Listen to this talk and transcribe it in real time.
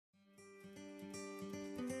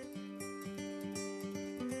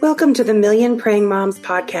Welcome to the Million Praying Moms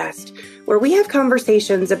podcast, where we have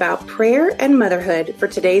conversations about prayer and motherhood for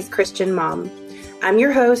today's Christian mom. I'm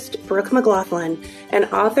your host, Brooke McLaughlin, an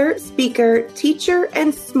author, speaker, teacher,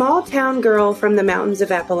 and small town girl from the mountains of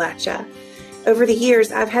Appalachia. Over the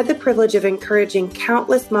years, I've had the privilege of encouraging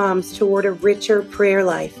countless moms toward a richer prayer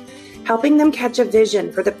life, helping them catch a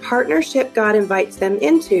vision for the partnership God invites them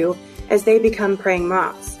into as they become praying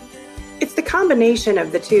moms. It's the combination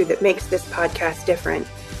of the two that makes this podcast different.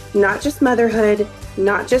 Not just motherhood,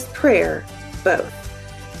 not just prayer, both.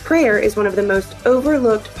 Prayer is one of the most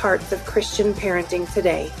overlooked parts of Christian parenting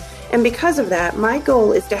today. And because of that, my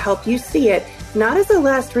goal is to help you see it not as a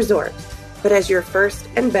last resort, but as your first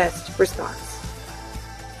and best response.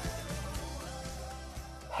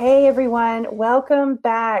 Hey everyone, welcome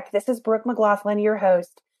back. This is Brooke McLaughlin, your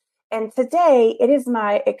host. And today it is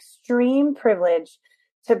my extreme privilege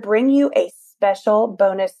to bring you a special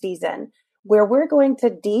bonus season where we're going to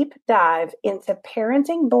deep dive into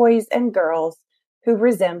parenting boys and girls who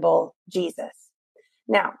resemble Jesus.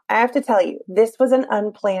 Now, I have to tell you, this was an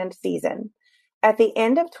unplanned season. At the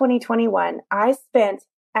end of 2021, I spent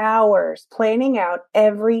hours planning out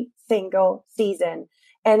every single season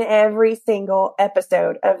and every single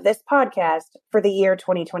episode of this podcast for the year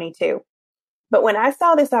 2022. But when I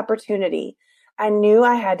saw this opportunity, I knew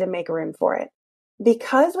I had to make room for it.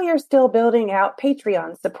 Because we are still building out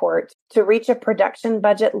Patreon support to reach a production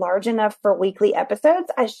budget large enough for weekly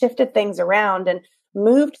episodes, I shifted things around and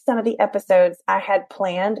moved some of the episodes I had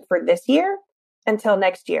planned for this year until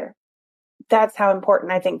next year. That's how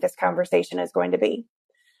important I think this conversation is going to be.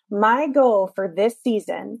 My goal for this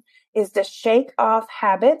season is to shake off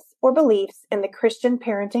habits or beliefs in the Christian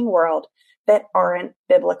parenting world that aren't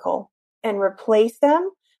biblical and replace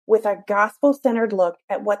them with a gospel-centered look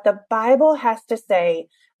at what the Bible has to say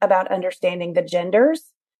about understanding the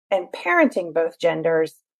genders and parenting both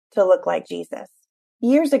genders to look like Jesus.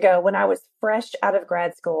 Years ago, when I was fresh out of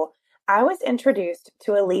grad school, I was introduced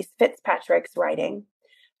to Elyse Fitzpatrick's writing.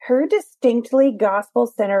 Her distinctly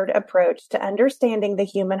gospel-centered approach to understanding the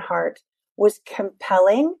human heart was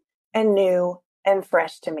compelling and new and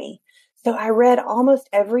fresh to me. So I read almost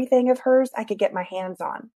everything of hers I could get my hands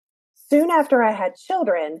on. Soon after I had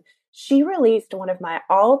children, she released one of my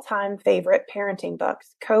all-time favorite parenting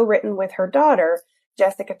books, co-written with her daughter,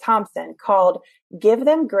 Jessica Thompson, called Give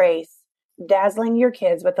Them Grace, Dazzling Your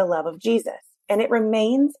Kids with the Love of Jesus. And it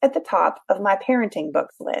remains at the top of my parenting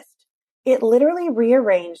books list. It literally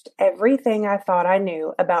rearranged everything I thought I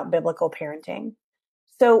knew about biblical parenting.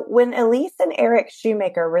 So when Elyse and Eric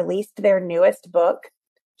Shoemaker released their newest book,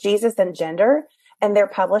 Jesus and Gender, and their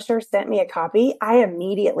publisher sent me a copy, I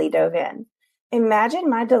immediately dove in.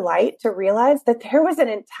 Imagine my delight to realize that there was an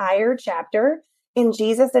entire chapter in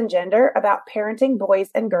Jesus and Gender about parenting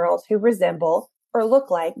boys and girls who resemble or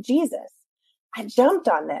look like Jesus. I jumped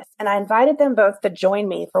on this and I invited them both to join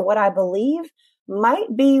me for what I believe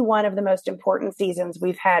might be one of the most important seasons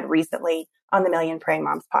we've had recently on the Million Praying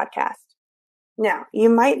Moms podcast. Now, you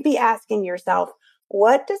might be asking yourself,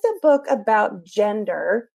 what does a book about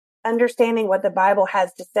gender, understanding what the Bible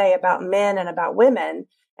has to say about men and about women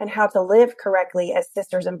and how to live correctly as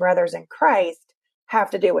sisters and brothers in Christ,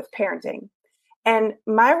 have to do with parenting? And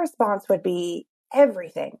my response would be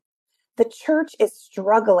everything. The church is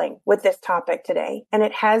struggling with this topic today, and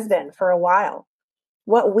it has been for a while.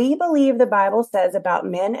 What we believe the Bible says about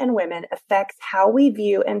men and women affects how we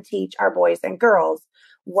view and teach our boys and girls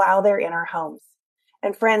while they're in our homes.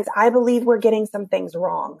 And friends, I believe we're getting some things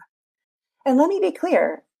wrong. And let me be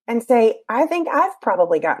clear and say, I think I've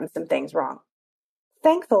probably gotten some things wrong.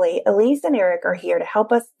 Thankfully, Elyse and Eric are here to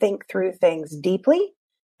help us think through things deeply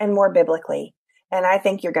and more biblically. And I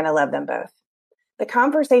think you're going to love them both. The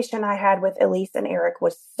conversation I had with Elyse and Eric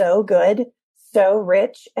was so good, so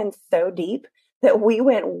rich, and so deep that we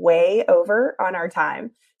went way over on our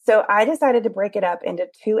time. So I decided to break it up into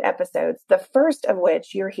 2 episodes, the first of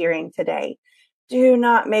which you're hearing today. Do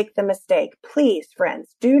not make the mistake. Please,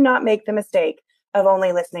 friends, do not make the mistake of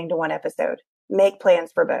only listening to one episode. Make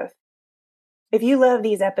plans for both. If you love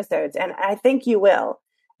these episodes, and I think you will,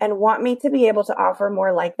 and want me to be able to offer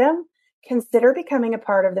more like them, consider becoming a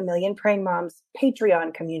part of the Million Praying Moms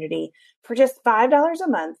Patreon community for just $5 a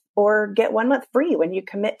month, or get 1 month free when you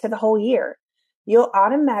commit to the whole year. You'll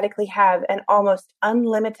automatically have an almost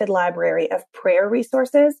unlimited library of prayer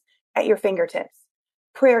resources at your fingertips.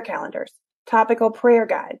 Prayer calendars, topical prayer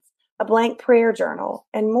guides, a blank prayer journal,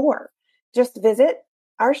 and more. Just visit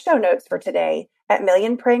our show notes for today at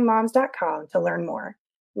millionprayingmoms.com to learn more.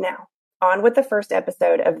 Now, on with the first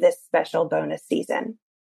episode of this special bonus season.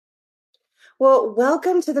 Well,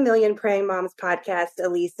 welcome to the Million Praying Moms podcast,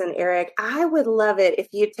 Elise and Eric. I would love it if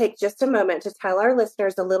you'd take just a moment to tell our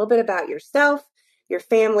listeners a little bit about yourself, your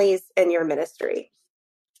families, and your ministry.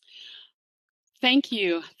 Thank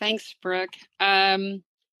you. Thanks, Brooke.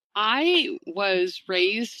 I was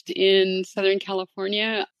raised in Southern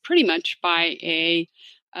California pretty much by a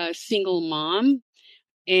single mom.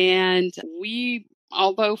 And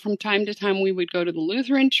although from time to time we would go to the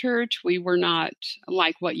Lutheran church, we were not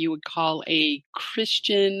like what you would call a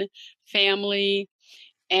Christian family.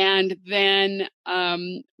 And then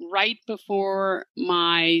right before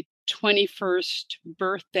my 21st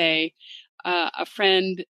birthday, a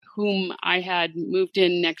friend whom I had moved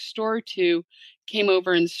in next door to came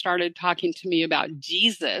over and started talking to me about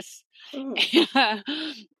Jesus. And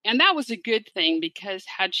that was a good thing, because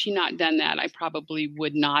had she not done that, I probably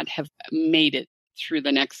would not have made it through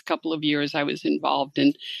the next couple of years. I was involved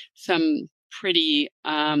in some pretty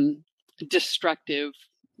destructive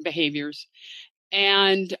behaviors.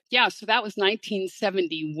 And yeah, so that was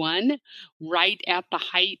 1971, right at the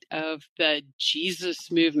height of the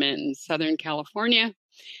Jesus movement in Southern California.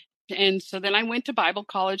 And so then I went to Bible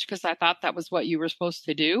college because I thought that was what you were supposed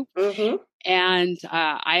to do. Mm-hmm. And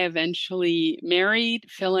I eventually married.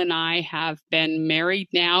 Phil and I have been married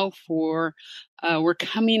now for, we're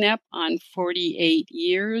coming up on 48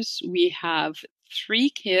 years. We have 3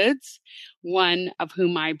 kids, one of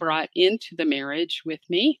whom I brought into the marriage with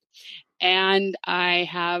me. And I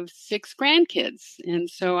have 6 grandkids. And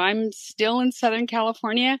so I'm still in Southern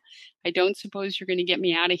California. I don't suppose you're going to get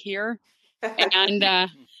me out of here.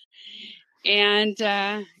 And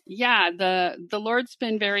yeah, the Lord's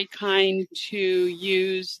been very kind to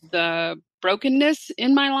use the brokenness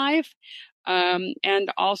in my life,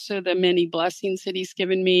 and also the many blessings that He's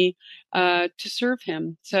given me to serve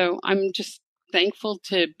Him. So I'm just thankful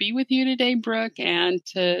to be with you today, Brooke, and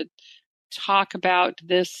to talk about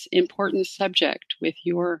this important subject with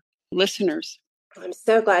your listeners. I'm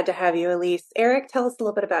so glad to have you, Elise. Eric, tell us a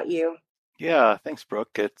little bit about you. Yeah, thanks,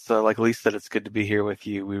 Brooke. It's like Elise said, it's good to be here with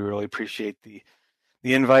you. We really appreciate the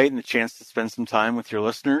invite and the chance to spend some time with your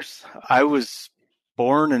listeners. I was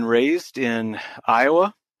born and raised in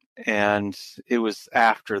Iowa, and it was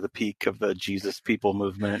after the peak of the Jesus People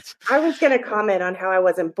movement. I was going to comment on how I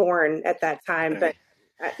wasn't born at that time, but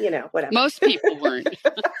whatever. Most people weren't.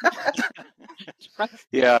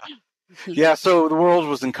 Yeah. Yeah, so the world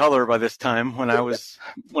was in color by this time when I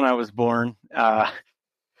was born.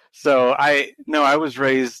 So I was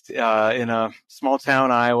raised in a small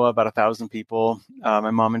town, Iowa, about 1,000 people.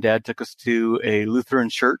 My mom and dad took us to a Lutheran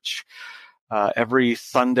church every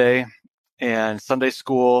Sunday, and Sunday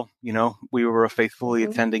school. We were a faithfully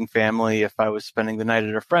attending family. If I was spending the night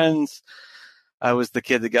at a friend's, I was the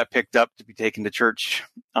kid that got picked up to be taken to church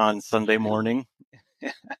on Sunday morning.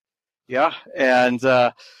 Yeah, and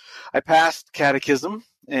I passed catechism,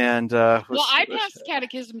 and I passed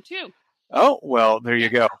catechism too. Oh, well, there you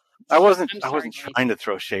go. I wasn't trying to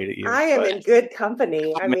throw shade at you. I am in good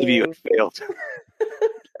company. Maybe you failed.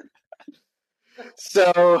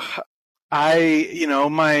 So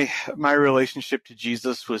my relationship to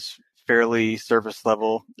Jesus was fairly surface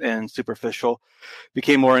level and superficial.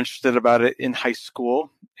 Became more interested about it in high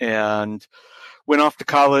school and went off to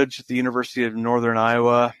college at the University of Northern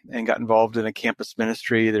Iowa and got involved in a campus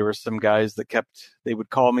ministry. There were some guys that they would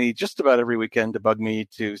call me just about every weekend to bug me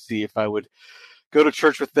to see if I would go to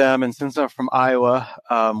church with them. And since I'm from Iowa,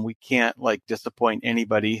 we can't disappoint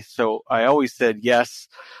anybody. So I always said yes,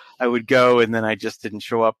 I would go. And then I just didn't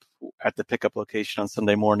show up at the pickup location on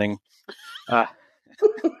Sunday morning. But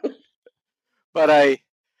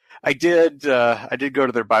I did go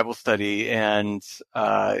to their Bible study and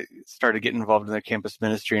started getting involved in their campus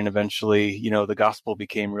ministry. And eventually, the gospel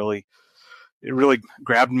became it really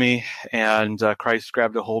grabbed me, and Christ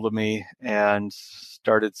grabbed a hold of me and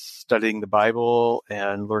started studying the Bible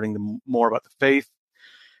and learning more about the faith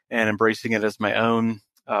and embracing it as my own.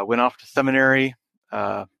 Went off to seminary.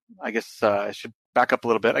 I guess I should back up a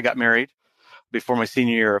little bit. I got married before my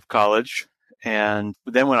senior year of college, and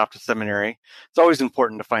then went off to seminary. It's always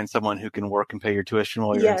important to find someone who can work and pay your tuition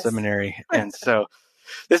while you're in seminary. And so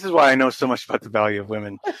this is why I know so much about the value of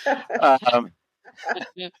women.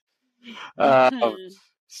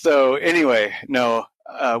 So anyway,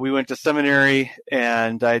 we went to seminary,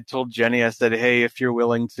 and I told Jenny, I said, hey, if you're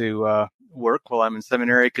willing to work while I'm in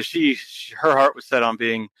seminary, because her heart was set on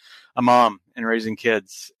being a mom and raising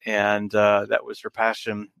kids, and that was her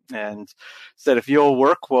passion, and said, if you'll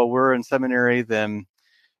work while we're in seminary, then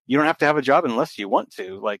you don't have to have a job unless you want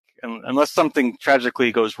to, unless something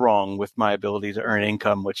tragically goes wrong with my ability to earn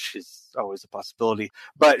income, which is always a possibility.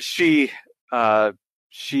 But she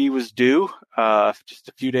she was due just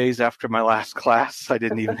a few days after my last class. I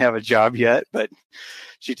didn't even have a job yet, but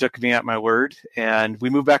she took me at my word, and we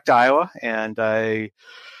moved back to Iowa. And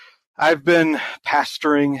I've been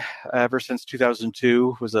pastoring ever since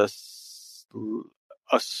 2002. Was a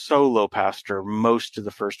solo pastor most of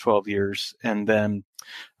the first 12 years, and then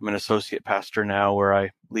I'm an associate pastor now, where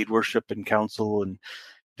I lead worship and counsel and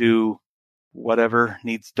do whatever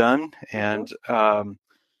needs done. And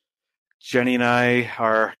Jenny and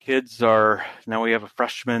our kids now we have a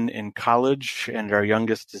freshman in college, and our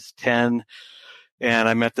youngest is 10. And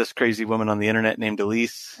I met this crazy woman on the internet named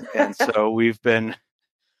Elise. And so we've been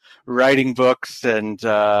writing books and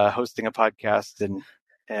hosting a podcast,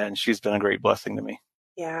 and she's been a great blessing to me.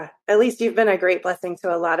 Yeah, at least you've been a great blessing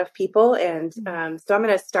to a lot of people. And so I'm going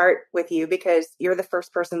to start with you because you're the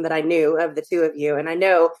first person that I knew of the two of you. And I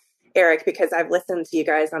know, Eric, because I've listened to you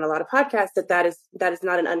guys on a lot of podcasts, that is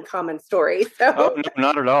not an uncommon story. So. Oh, no,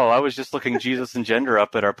 not at all. I was just looking Jesus and Gender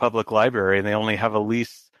up at our public library, and they only have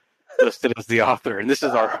Elise listed as the author. And this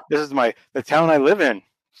is the town I live in.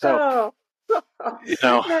 So, That's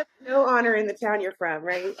no honor in the town you're from,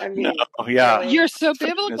 right? I mean, no, yeah. Really. You're so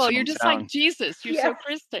biblical. You're just like Jesus. You're so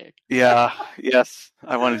Christic. Yeah. Yes.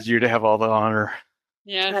 I wanted you to have all the honor.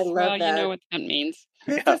 Yes. I love that. You know what that means.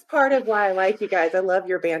 This is part of why I like you guys. I love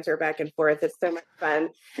your banter back and forth. It's so much fun.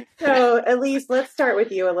 So, Elise, let's start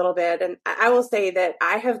with you a little bit. And I will say that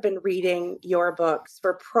I have been reading your books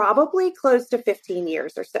for probably close to 15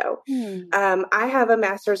 years or so. I have a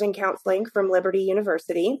master's in counseling from Liberty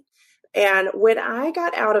University. And when I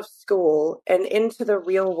got out of school and into the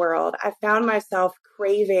real world, I found myself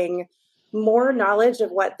craving more knowledge of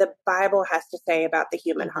what the Bible has to say about the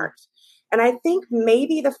human heart. And I think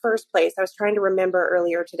maybe the first place, I was trying to remember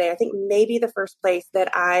earlier today, I think maybe the first place that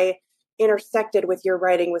I intersected with your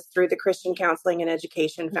writing was through the Christian Counseling and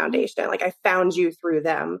Education Foundation. Like I found you through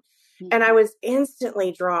them. And I was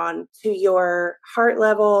instantly drawn to your heart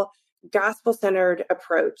level, gospel-centered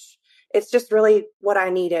approach. It's just really what I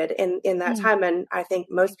needed in that time. And I think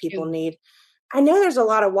most people need. I know there's a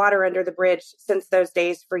lot of water under the bridge since those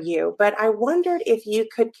days for you, but I wondered if you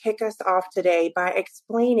could kick us off today by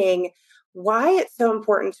explaining why it's so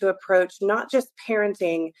important to approach not just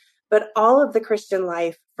parenting, but all of the Christian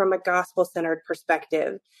life from a gospel-centered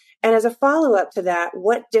perspective. And as a follow-up to that,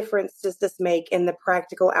 what difference does this make in the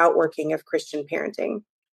practical outworking of Christian parenting?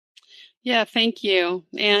 Yeah, thank you.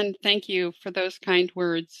 And thank you for those kind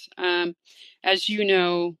words. As you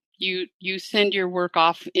know, you send your work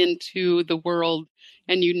off into the world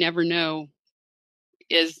and you never know,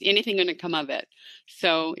 is anything going to come of it?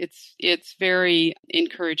 So it's very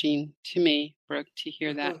encouraging to me, Brooke, to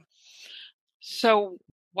hear that. So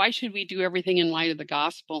why should we do everything in light of the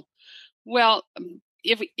gospel? Well,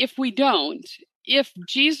 if we don't, if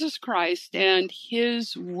Jesus Christ and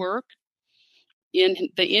his work in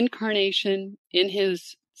the incarnation, in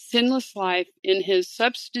his sinless life, in his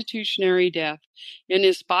substitutionary death, in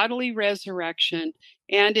his bodily resurrection,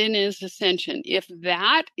 and in his ascension, if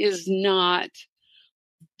that is not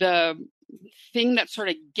the thing that sort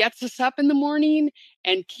of gets us up in the morning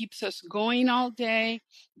and keeps us going all day,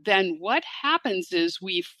 then what happens is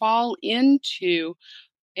we fall into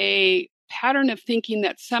a pattern of thinking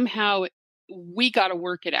that somehow we got to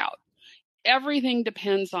work it out. Everything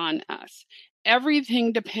depends on us.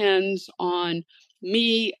 Everything depends on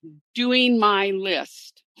me doing my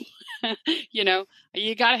list. You know,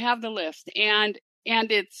 you got to have the list, and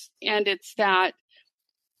it's that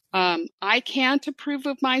I can't approve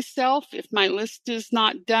of myself if my list is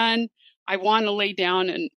not done. I want to lay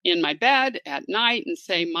down in my bed at night and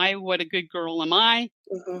say, what a good girl am I?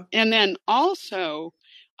 And then also,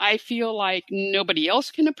 I feel like nobody else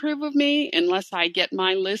can approve of me unless I get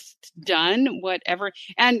my list done, whatever.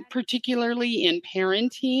 And particularly in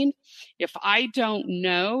parenting, if I don't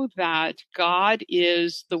know that God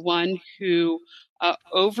is the one who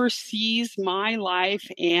oversees my life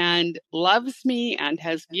and loves me and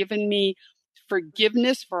has given me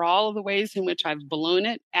forgiveness for all of the ways in which I've blown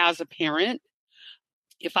it as a parent,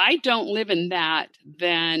 if I don't live in that,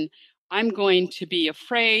 then I'm going to be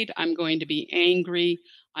afraid. I'm going to be angry.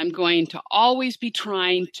 I'm going to always be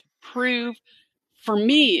trying to prove. For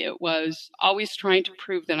me, it was always trying to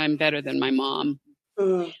prove that I'm better than my mom.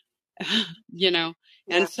 You know,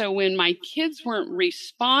 and so when my kids weren't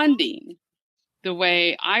responding the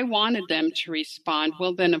way I wanted them to respond,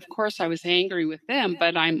 well, then of course I was angry with them,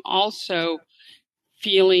 but I'm also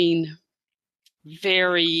feeling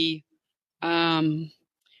very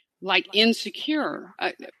like insecure.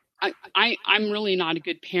 I'm really not a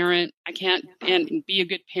good parent. I can't be a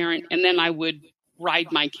good parent. And then I would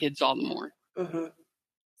ride my kids all the more.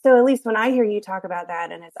 So at least when I hear you talk about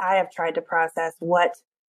that, and as I have tried to process what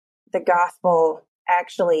the gospel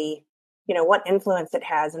actually, what influence it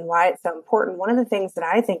has and why it's so important, one of the things that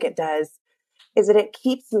I think it does is that it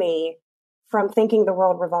keeps me from thinking the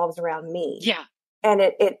world revolves around me. Yeah. And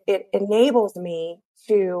it enables me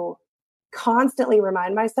to constantly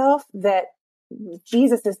remind myself that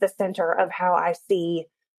Jesus is the center of how I see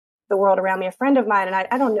the world around me. A friend of mine, and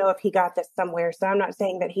I don't know if he got this somewhere, so I'm not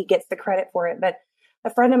saying that he gets the credit for it, but a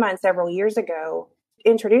friend of mine several years ago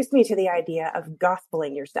introduced me to the idea of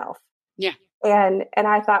gospeling yourself. Yeah. And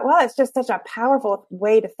I thought, well, it's just such a powerful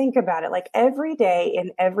way to think about it. Like every day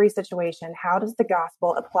in every situation, how does the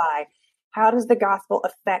gospel apply? How does the gospel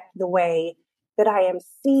affect the way that I am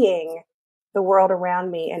seeing the world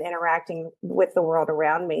around me and interacting with the world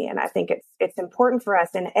around me? And I think it's important for us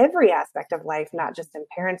in every aspect of life, not just in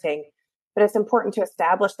parenting, but it's important to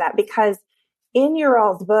establish that, because in your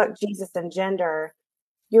all's book, Jesus and Gender,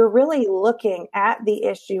 you're really looking at the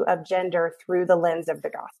issue of gender through the lens of the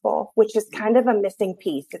gospel, which is kind of a missing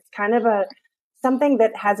piece. It's kind of something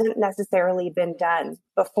that hasn't necessarily been done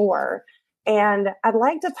before. And I'd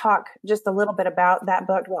like to talk just a little bit about that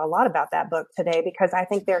book, well, a lot about that book today, because I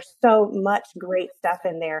think there's so much great stuff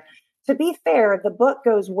in there. To be fair, the book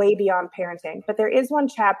goes way beyond parenting, but there is one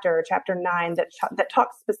chapter 9, that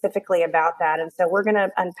talks specifically about that. And so we're going to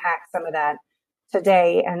unpack some of that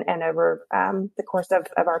today and over the course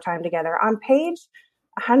of our time together. On page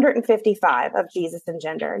 155 of Jesus and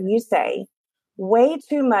Gender, you say, way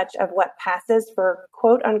too much of what passes for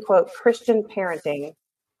quote unquote Christian parenting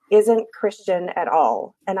isn't Christian at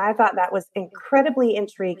all. And I thought that was incredibly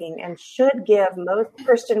intriguing and should give most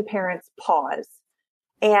Christian parents pause.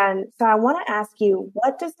 And so I want to ask you,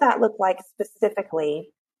 what does that look like specifically?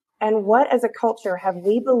 And what as a culture have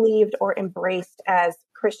we believed or embraced as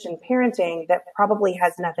Christian parenting that probably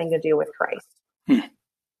has nothing to do with Christ?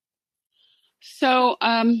 So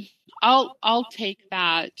I'll take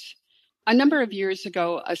that. A number of years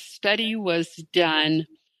ago, a study was done,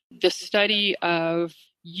 the study of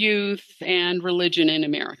youth and religion in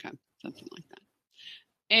America, something like that.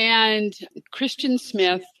 And Christian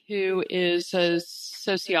Smith, who is a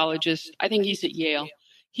sociologist, I think he's at Yale,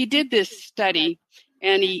 he did this study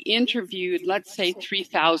and he interviewed, let's say,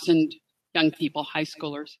 3,000 young people, high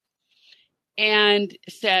schoolers, and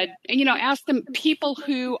said, asked them, people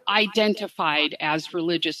who identified as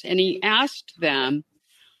religious, and he asked them,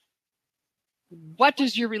 what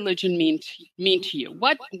does your religion mean to you?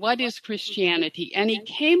 What is Christianity? And he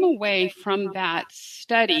came away from that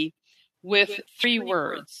study with 3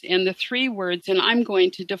 words. And the 3 words, and I'm going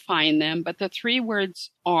to define them, but the 3 words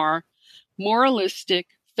are moralistic,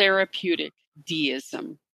 therapeutic,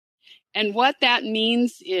 deism. And what that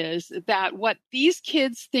means is that what these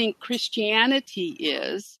kids think Christianity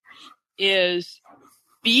is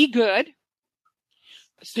be good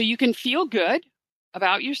so you can feel good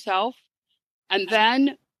about yourself, and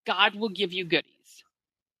then God will give you goodies.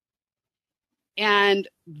 And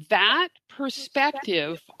that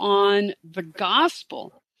perspective on the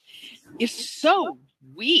gospel is so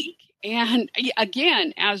weak. And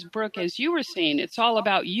again, as Brooke, as you were saying, it's all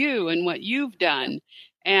about you and what you've done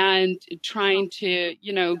and trying to,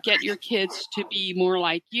 get your kids to be more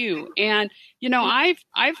like you. And,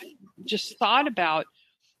 I've just thought about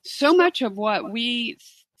so much of what we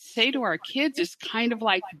say to our kids is kind of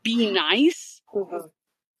like, be nice,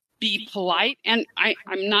 be polite. And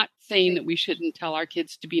I'm not saying that we shouldn't tell our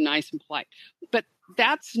kids to be nice and polite, but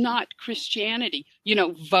that's not Christianity.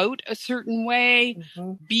 Vote a certain way,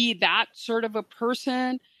 be that sort of a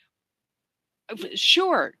person.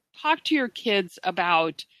 Sure, talk to your kids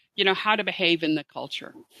about, how to behave in the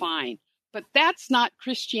culture. Fine. But that's not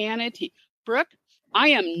Christianity. Brooke, I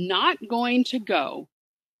am not going to go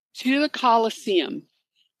to the Colosseum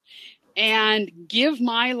and give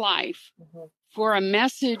my life for a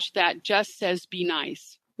message that just says be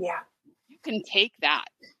nice. Yeah. You can take that.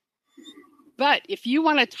 But if you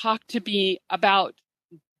want to talk to me about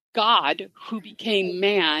God who became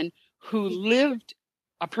man, who lived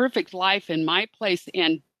a perfect life in my place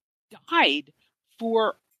and died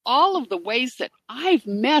for all of the ways that I've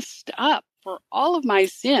messed up, for all of my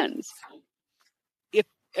sins, if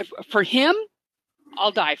for him,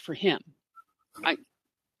 I'll die for him. I'm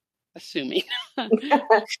assuming.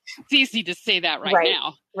 It's easy to say that right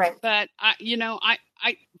now. Right. But I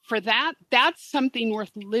for that's something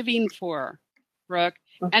worth living for, Brooke.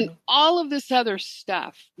 And all of this other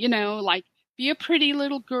stuff, like be a pretty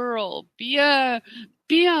little girl, be a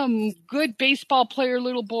good baseball player,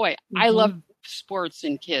 little boy. I love sports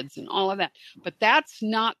and kids and all of that, but that's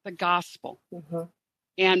not the gospel.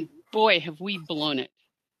 And boy, have we blown it.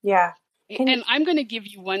 Yeah. And I'm going to give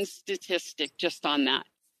you one statistic just on that.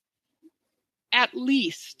 At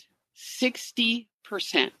least 60%.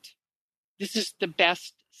 This is the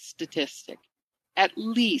best statistic. At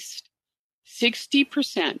least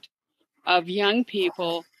 60% of young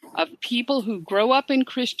people, of people who grow up in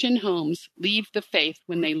Christian homes, leave the faith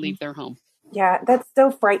when they leave their home. Yeah, that's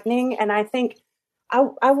so frightening. And I think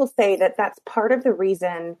I will say that that's part of the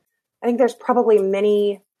reason. I think there's probably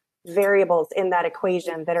many variables in that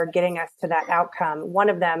equation that are getting us to that outcome. One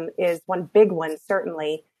of them is, one big one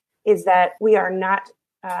certainly, is that we are not,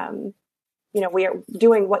 we are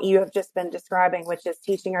doing what you have just been describing, which is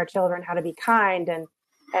teaching our children how to be kind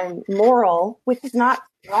and moral, which is not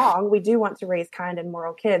wrong. We do want to raise kind and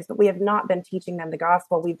moral kids, but we have not been teaching them the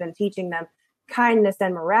gospel. We've been teaching them kindness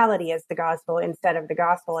and morality as the gospel instead of the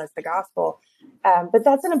gospel as the gospel. But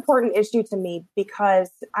that's an important issue to me because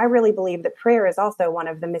I really believe that prayer is also one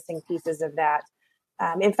of the missing pieces of that.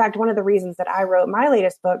 In fact, one of the reasons that I wrote my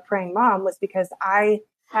latest book, Praying Mom, was because I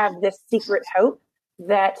have this secret hope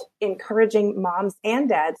that encouraging moms and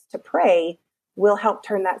dads to pray will help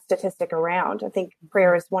turn that statistic around. I think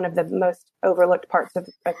prayer is one of the most overlooked parts of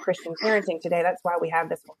Christian parenting today. That's why we have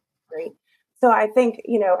this whole great. So I think,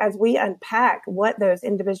 as we unpack what those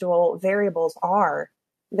individual variables are,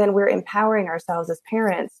 then we're empowering ourselves as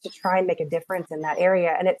parents to try and make a difference in that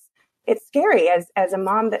area. And it's scary as a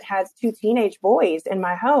mom that has 2 teenage boys in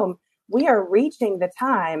my home. We are reaching the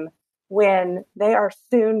time when they are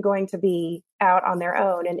soon going to be out on their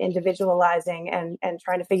own and individualizing and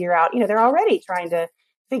trying to figure out, they're already trying to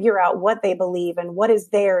figure out what they believe and what is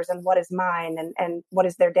theirs and what is mine and what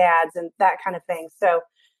is their dad's and that kind of thing. So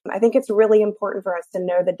I think it's really important for us to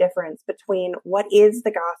know the difference between what is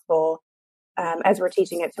the gospel as we're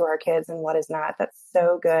teaching it to our kids and what is not. That's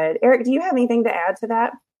so good. Eric, do you have anything to add to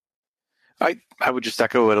that? I would just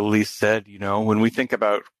echo what Elise said. When we think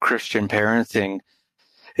about Christian parenting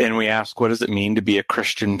and we ask, what does it mean to be a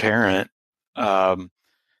Christian parent? The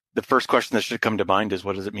first question that should come to mind is,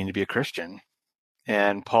 what does it mean to be a Christian?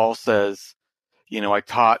 And Paul says, I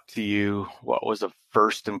taught to you what was of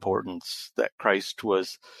first importance, that Christ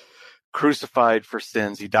was crucified for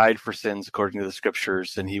sins. He died for sins according to the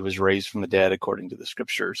scriptures, and he was raised from the dead according to the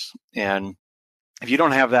scriptures. And if you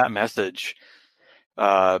don't have that message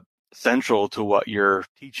central to what you're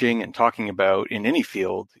teaching and talking about in any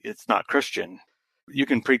field, it's not Christian. You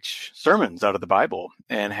can preach sermons out of the Bible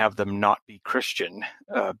and have them not be Christian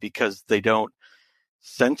because they don't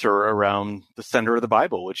center around the center of the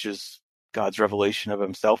Bible, which is God's revelation of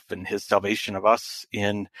himself and his salvation of us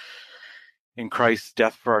in Christ's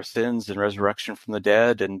death for our sins and resurrection from the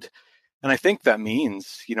dead. And I think that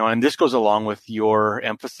means, and this goes along with your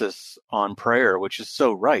emphasis on prayer, which is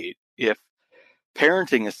so right. If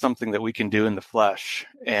parenting is something that we can do in the flesh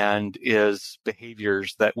and is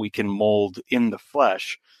behaviors that we can mold in the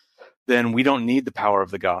flesh, then we don't need the power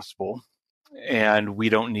of the gospel and we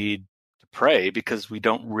don't need to pray because we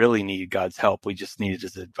don't really need God's help. We just need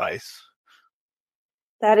his advice.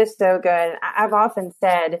 That is so good. I've often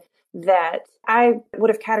said that I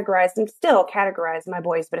would have categorized and still categorize my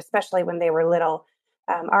boys, but especially when they were little,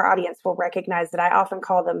 our audience will recognize that I often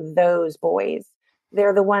call them those boys.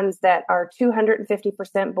 They're the ones that are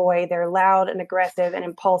 250% boy. They're loud and aggressive and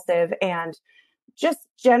impulsive and just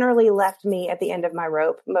generally left me at the end of my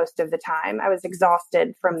rope most of the time. I was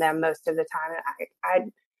exhausted from them most of the time.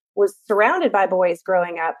 I was surrounded by boys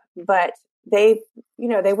growing up, but they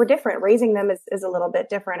were different. Raising them is a little bit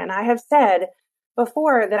different. And I have said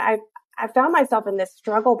before that I found myself in this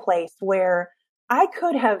struggle place where I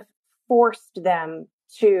could have forced them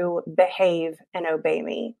to behave and obey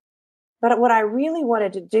me. But what I really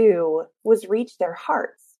wanted to do was reach their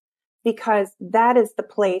hearts because that is the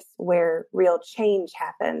place where real change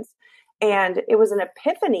happens. And it was an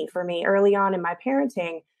epiphany for me early on in my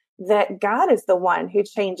parenting that God is the one who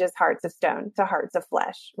changes hearts of stone to hearts of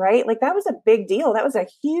flesh, right? Like that was a big deal. That was a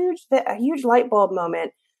huge light bulb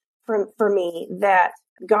moment for me that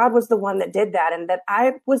God was the one that did that and that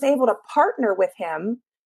I was able to partner with him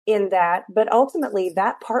in that. But ultimately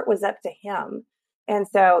that part was up to him. And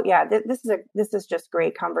so, yeah, this is just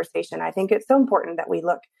great conversation. I think it's so important that we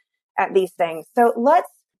look at these things. So let's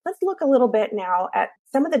look a little bit now at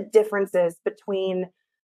some of the differences between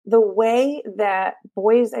the way that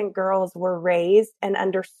boys and girls were raised and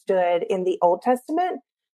understood in the Old Testament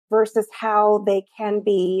versus how they can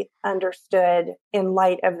be understood in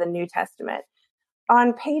light of the New Testament.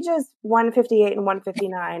 On pages 158 and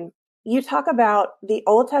 159, you talk about the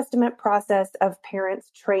Old Testament process of parents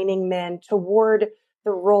training men toward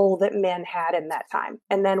the role that men had in that time,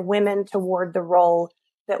 and then women toward the role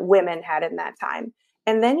that women had in that time.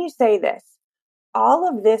 And then you say this, All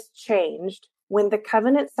of this changed when the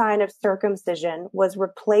covenant sign of circumcision was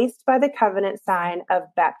replaced by the covenant sign of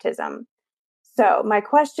baptism. So my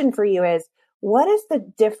question for you is, what is the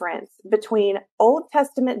difference between Old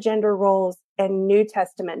Testament gender roles and New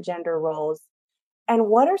Testament gender roles? And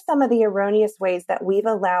what are some of the erroneous ways that we've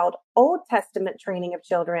allowed Old Testament training of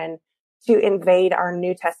children to invade our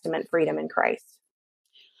New Testament freedom in Christ?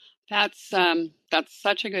 That's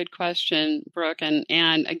such a good question, Brooke. And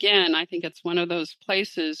again, I think it's one of those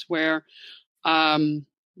places where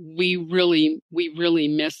we really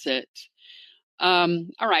miss it. All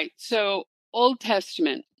right. So Old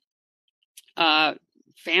Testament,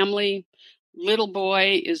 family, little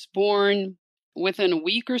boy is born. Within a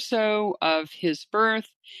week or so of his birth,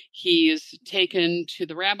 he is taken to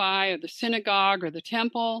the rabbi or the synagogue or the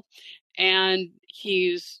temple, and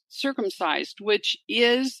he's circumcised, which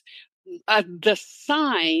is the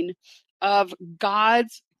sign of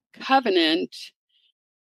God's covenant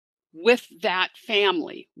with that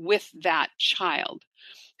family, with that child.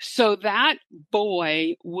 So that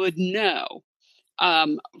boy would know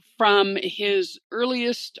from his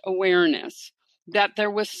earliest awareness that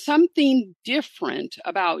there was something different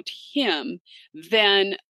about him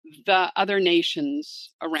than the other nations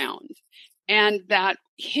around. And that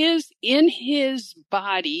in his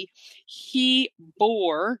body, he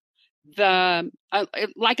bore the,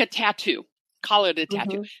 like a tattoo, call it a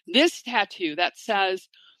tattoo. Mm-hmm. This tattoo that says,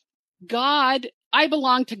 God, I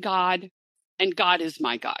belong to God, and God is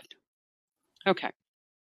my God. Okay.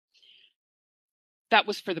 That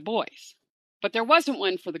was for the boys, but there wasn't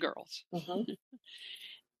one for the girls. Mm-hmm.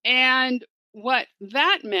 And what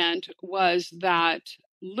that meant was that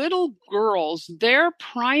little girls, their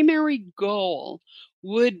primary goal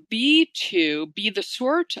would be to be the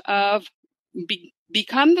sort of,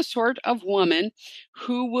 become the sort of woman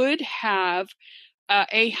who would have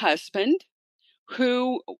a husband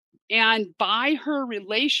who, and by her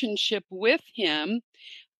relationship with him,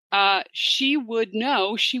 she would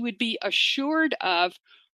know, she would be assured of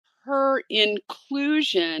her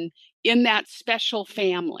inclusion in that special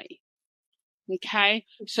family. Okay,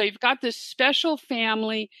 so you've got this special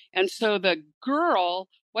family, and so the girl,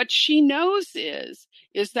 what she knows is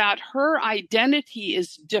that her identity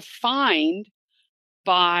is defined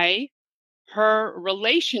by her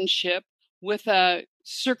relationship with a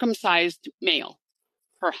circumcised male.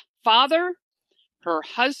 Her father, her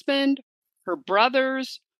husband, her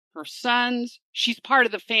brothers, her sons, she's part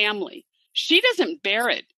of the family. She doesn't bear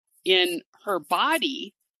it in her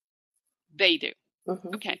body, they do. Mm-hmm.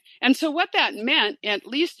 Okay. And so what that meant, at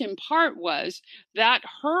least in part, was that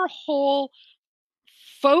her whole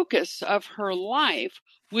focus of her life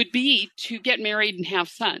would be to get married and have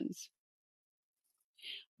sons.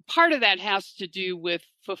 Part of that has to do with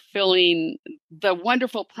fulfilling the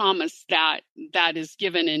wonderful promise that is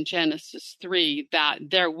given in Genesis 3, that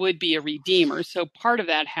there would be a redeemer. So part of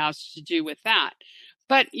that has to do with that.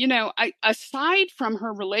 But, aside from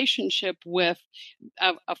her relationship with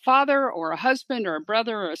a father or a husband or a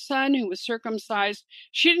brother or a son who was circumcised,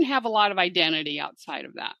 she didn't have a lot of identity outside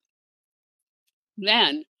of that.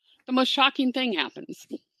 Then the most shocking thing happens.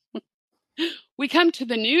 We come to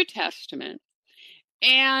the New Testament.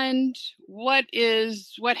 And what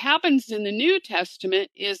happens in the New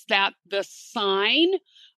Testament is that the sign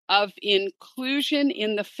of inclusion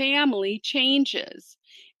in the family changes.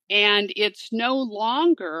 And it's no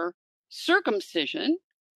longer circumcision.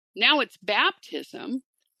 Now it's baptism.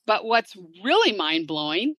 But what's really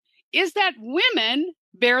mind-blowing is that women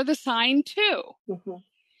bear the sign too. Mm-hmm.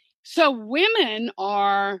 So women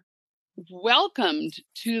are welcomed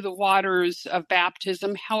to the waters of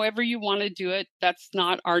baptism, however you want to do it. That's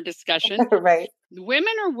not our discussion. Right.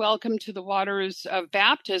 Women are welcomed to the waters of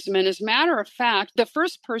baptism. And as a matter of fact, the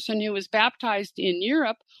first person who was baptized in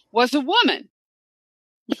Europe was a woman.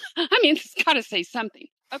 I mean, it's got to say something.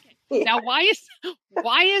 Okay. Yeah. Now,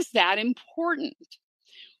 why is that important?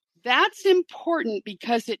 That's important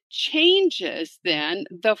because it changes then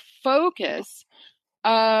the focus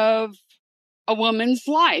of a woman's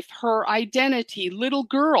life, her identity, little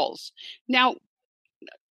girls. Now,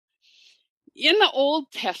 in the Old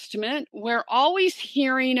Testament, we're always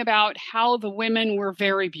hearing about how the women were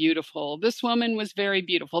very beautiful. This woman was very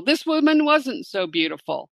beautiful. This woman wasn't so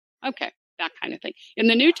beautiful. Okay, that kind of thing. In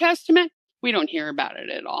the New Testament, we don't hear about it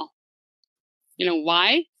at all. You know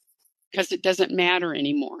why? Because it doesn't matter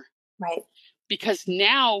anymore. Right. Because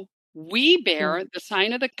now we bear the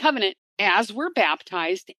sign of the covenant as we're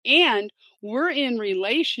baptized, and we're in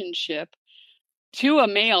relationship to a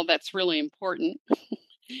male that's really important.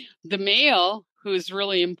 The male who's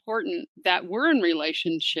really important that we're in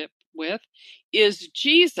relationship with is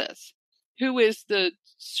Jesus, who is the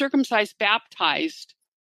circumcised, baptized,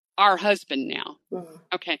 our husband now. Mm-hmm.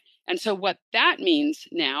 Okay. And so what that means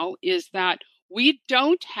now is that we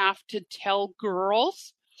don't have to tell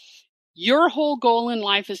girls, your whole goal in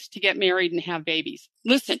life is to get married and have babies.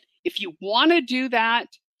 Listen, if you want to do that,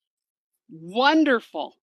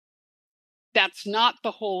 wonderful. That's not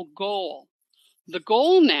the whole goal. The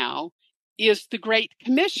goal now is the Great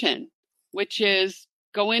Commission, which is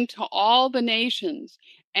go into all the nations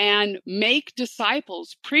and make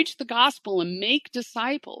disciples, preach the gospel and make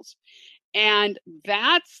disciples. And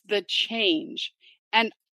that's the change.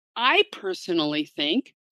 And I personally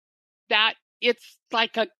think that it's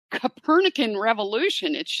like a Copernican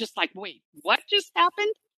revolution. It's just like, wait, what just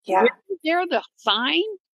happened? Yeah. Wasn't there the sign?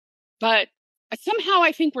 But somehow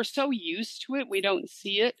I think we're so used to it, we don't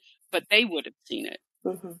see it, but they would have seen it.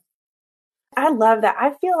 Mm-hmm. I love that.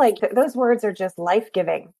 I feel like those words are just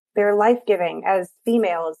life-giving. They're life-giving as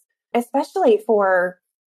females, especially for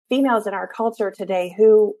females in our culture today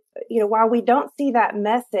who, while we don't see that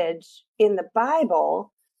message in the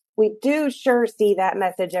Bible, we do sure see that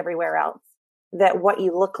message everywhere else, that what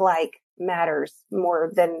you look like matters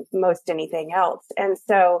more than most anything else. And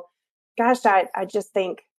so, gosh, I just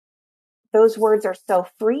think those words are so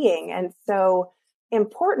freeing and so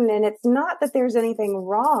important. And it's not that there's anything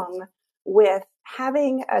wrong with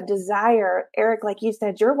having a desire. Eric, like you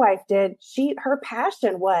said, your wife did. Her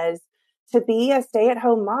passion was to be a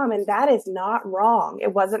stay-at-home mom, and that is not wrong.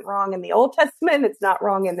 It wasn't wrong in the Old Testament. It's not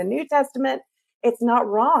wrong in the New Testament. It's not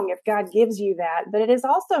wrong if God gives you that, but it is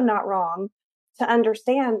also not wrong to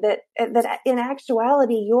understand that in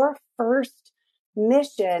actuality, your first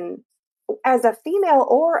mission as a female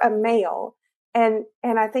or a male, and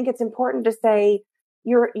I think it's important to say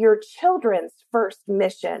your children's first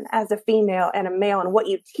mission as a female and a male, and what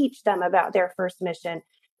you teach them about their first mission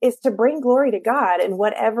is to bring glory to God in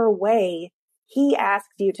whatever way He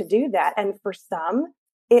asks you to do that. And for some,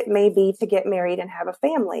 it may be to get married and have a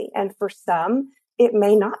family. And for some, it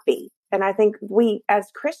may not be. And I think we as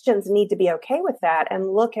Christians need to be okay with that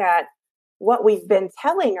and look at what we've been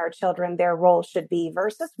telling our children their role should be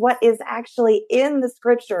versus what is actually in the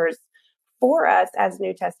scriptures for us as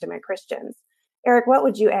New Testament Christians. Eric, what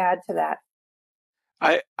would you add to that?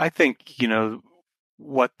 I think,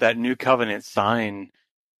 what that new covenant sign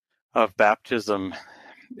of baptism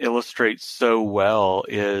illustrates so well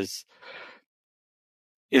is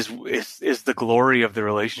the glory of the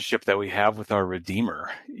relationship that we have with our Redeemer.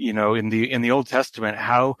 In the Old Testament,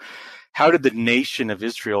 how did the nation of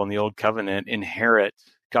Israel in the Old Covenant inherit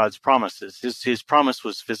God's promises? His promise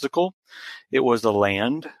was physical. It was a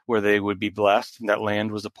land where they would be blessed, and that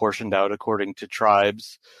land was apportioned out according to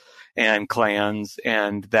tribes and clans,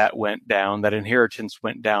 and that inheritance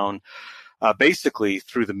went down basically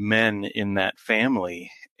through the men in that family.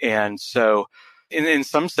 And so in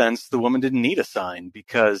some sense, the woman didn't need a sign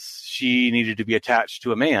because she needed to be attached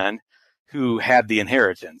to a man who had the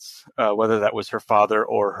inheritance, whether that was her father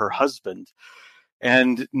or her husband.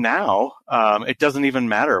 And now it doesn't even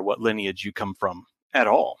matter what lineage you come from at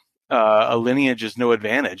all. A lineage is no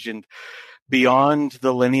advantage. And beyond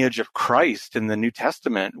the lineage of Christ in the New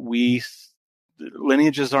Testament,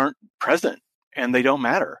 lineages aren't present and they don't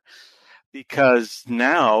matter. Because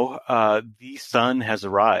now the son has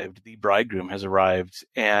arrived, the bridegroom has arrived,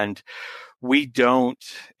 and we don't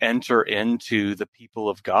enter into the people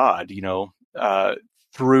of God,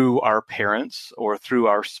 through our parents or through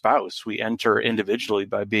our spouse. We enter individually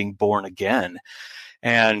by being born again.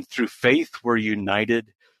 And through faith, we're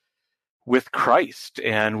united with Christ,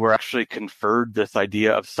 and we're actually conferred this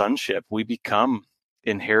idea of sonship. We become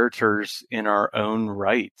inheritors in our own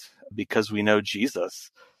right because we know Jesus.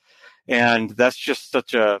 And that's just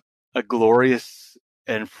such a glorious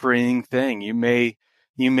and freeing thing. You may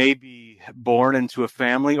be born into a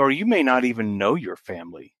family, or you may not even know your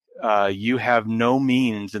family. You have no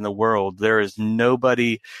means in the world. There is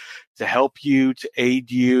nobody to help you, to aid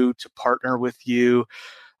you, to partner with you.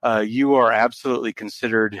 You are absolutely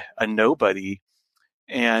considered a nobody.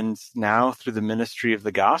 And now through the ministry of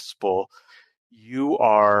the gospel, you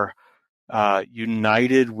are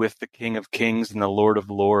united with the King of Kings and the Lord of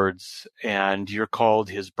Lords, and you're called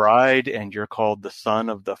His bride, and you're called the son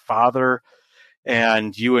of the Father,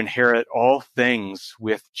 and you inherit all things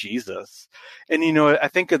with Jesus. And, I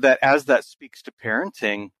think of that as that speaks to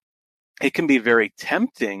parenting, it can be very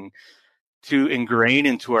tempting to ingrain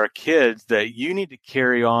into our kids that you need to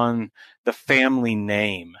carry on the family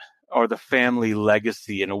name or the family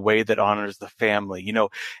legacy in a way that honors the family.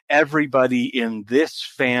 Everybody in this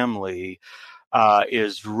family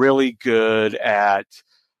is really good at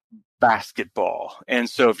basketball. And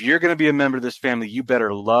so if you're going to be a member of this family, you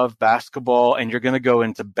better love basketball, and you're going to go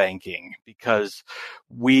into banking, because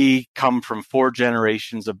we come from 4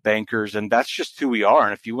 generations of bankers, and that's just who we are.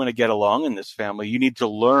 And if you want to get along in this family, you need to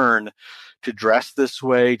learn to dress this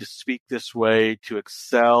way, to speak this way, to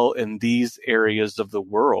excel in these areas of the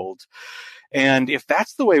world. And if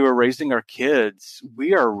that's the way we're raising our kids,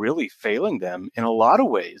 we are really failing them in a lot of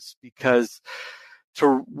ways, because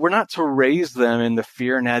we're not to raise them in the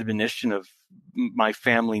fear and admonition of my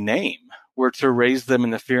family name. We're to raise them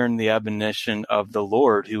in the fear and the admonition of the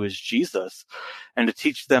Lord, who is Jesus, and to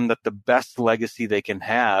teach them that the best legacy they can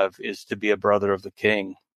have is to be a brother of the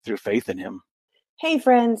King through faith in him. Hey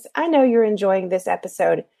friends, I know you're enjoying this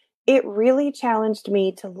episode. It really challenged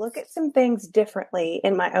me to look at some things differently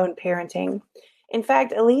in my own parenting. In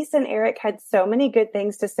fact, Elise and Eric had so many good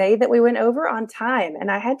things to say that we went over on time,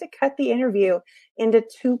 and I had to cut the interview into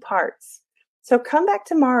 2 parts. So come back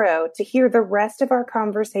tomorrow to hear the rest of our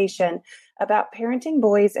conversation about parenting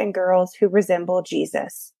boys and girls who resemble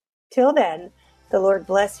Jesus. Till then, the Lord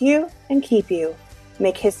bless you and keep you,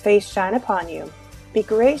 make his face shine upon you, be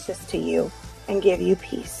gracious to you, and give you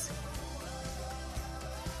peace.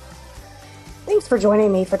 Thanks for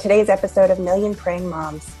joining me for today's episode of Million Praying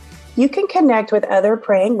Moms. You can connect with other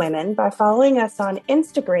praying women by following us on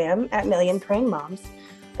Instagram at Million Praying Moms,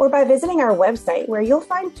 or by visiting our website, where you'll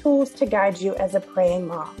find tools to guide you as a praying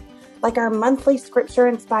mom, like our monthly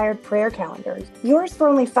scripture-inspired prayer calendars, yours for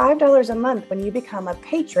only $5 a month when you become a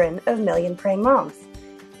patron of Million Praying Moms.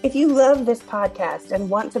 If you love this podcast and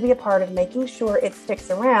want to be a part of making sure it sticks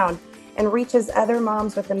around and reaches other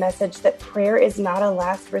moms with the message that prayer is not a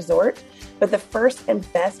last resort, but the first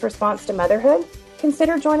and best response to motherhood,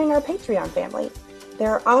 consider joining our Patreon family.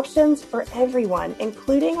 There are options for everyone,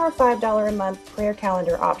 including our $5 a month prayer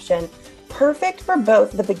calendar option, perfect for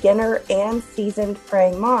both the beginner and seasoned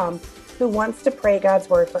praying mom who wants to pray God's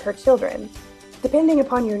word for her children. Depending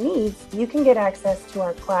upon your needs, you can get access to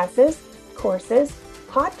our classes, courses,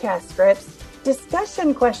 podcast scripts,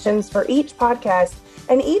 discussion questions for each podcast,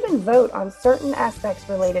 and even vote on certain aspects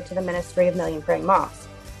related to the ministry of Million Praying Moms.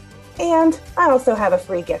 And I also have a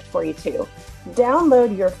free gift for you too.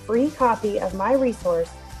 Download your free copy of my resource,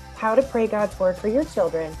 How to Pray God's Word for Your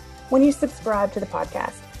Children, when you subscribe to the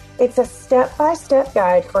podcast. It's a step-by-step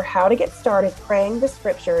guide for how to get started praying the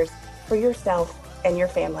scriptures for yourself and your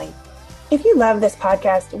family. If you love this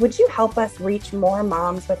podcast, would you help us reach more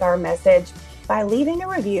moms with our message by leaving a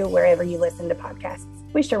review wherever you listen to podcasts?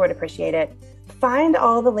 We sure would appreciate it. Find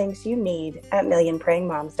all the links you need at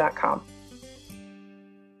millionprayingmoms.com.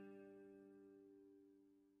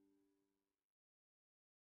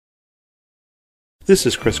 This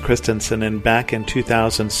is Chris Christensen, and back in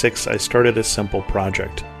 2006, I started a simple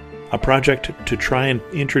project. A project to try and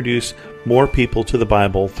introduce more people to the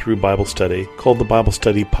Bible through Bible study called the Bible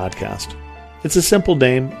Study Podcast. It's a simple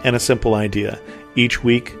name and a simple idea. Each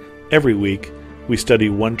week, every week, we study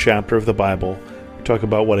one chapter of the Bible, talk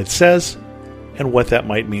about what it says, and what that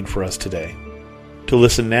might mean for us today. To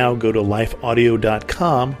listen now, go to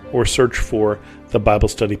lifeaudio.com or search for the Bible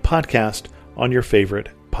Study Podcast on your favorite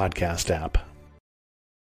podcast app.